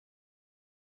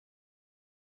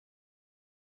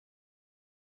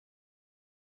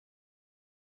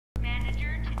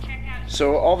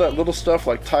So all that little stuff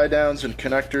like tie downs and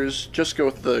connectors, just go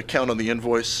with the count on the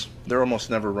invoice. They're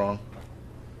almost never wrong.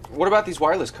 What about these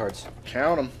wireless cards?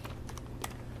 Count them.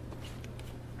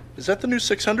 Is that the new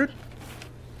 600?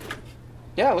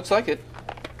 Yeah, looks like it.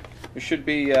 There should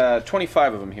be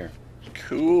 25 of them here.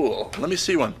 Cool. Let me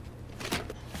see one.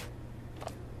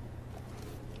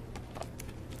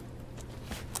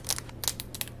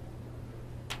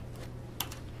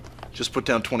 Just put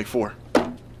down 24.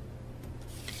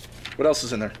 What else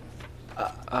is in there?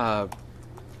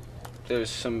 There's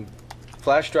some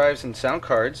flash drives and sound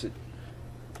cards.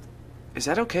 Is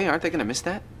that okay? Aren't they going to miss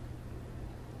that?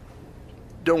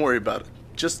 Don't worry about it.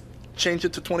 Just change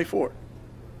it to 24.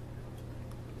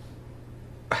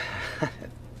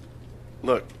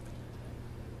 Look,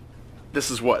 this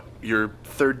is what, your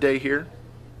third day here?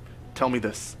 Tell me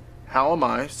this. How am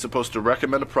I supposed to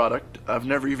recommend a product I've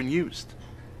never even used?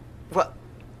 Well,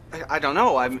 I don't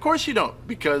know. Of course you don't,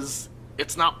 because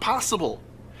it's not possible.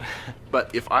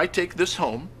 But if I take this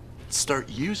home, start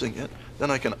using it,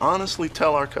 then I can honestly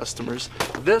tell our customers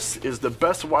this is the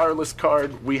best wireless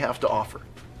card we have to offer.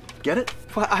 Get it?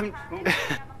 Well,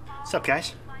 What's up,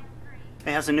 guys?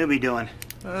 Hey, how's the newbie doing?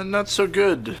 Not so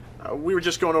good. We were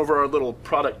just going over our little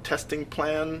product testing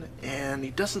plan, and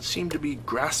he doesn't seem to be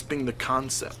grasping the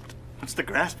concept. What's the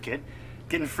grasp, kid?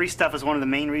 Getting free stuff is one of the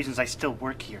main reasons I still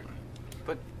work here.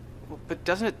 But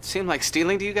doesn't it seem like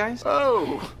stealing to you guys?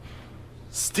 Oh,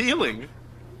 stealing?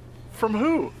 From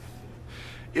who?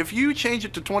 If you change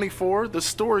it to 24, the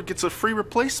store gets a free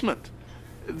replacement.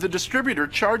 The distributor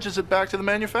charges it back to the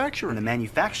manufacturer. And the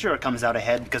manufacturer comes out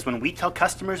ahead because when we tell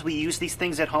customers we use these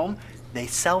things at home, they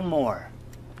sell more.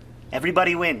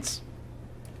 Everybody wins.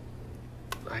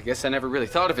 I guess I never really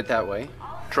thought of it that way.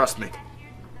 Trust me.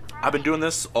 I've been doing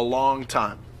this a long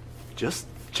time. Just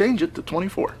change it to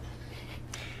 24.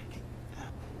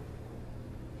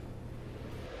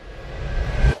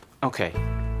 Okay,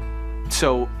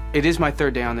 so it is my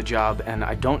third day on the job, and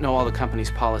I don't know all the company's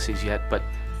policies yet, but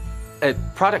a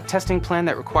product testing plan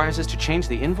that requires us to change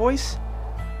the invoice?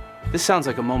 This sounds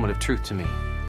like a moment of truth to me.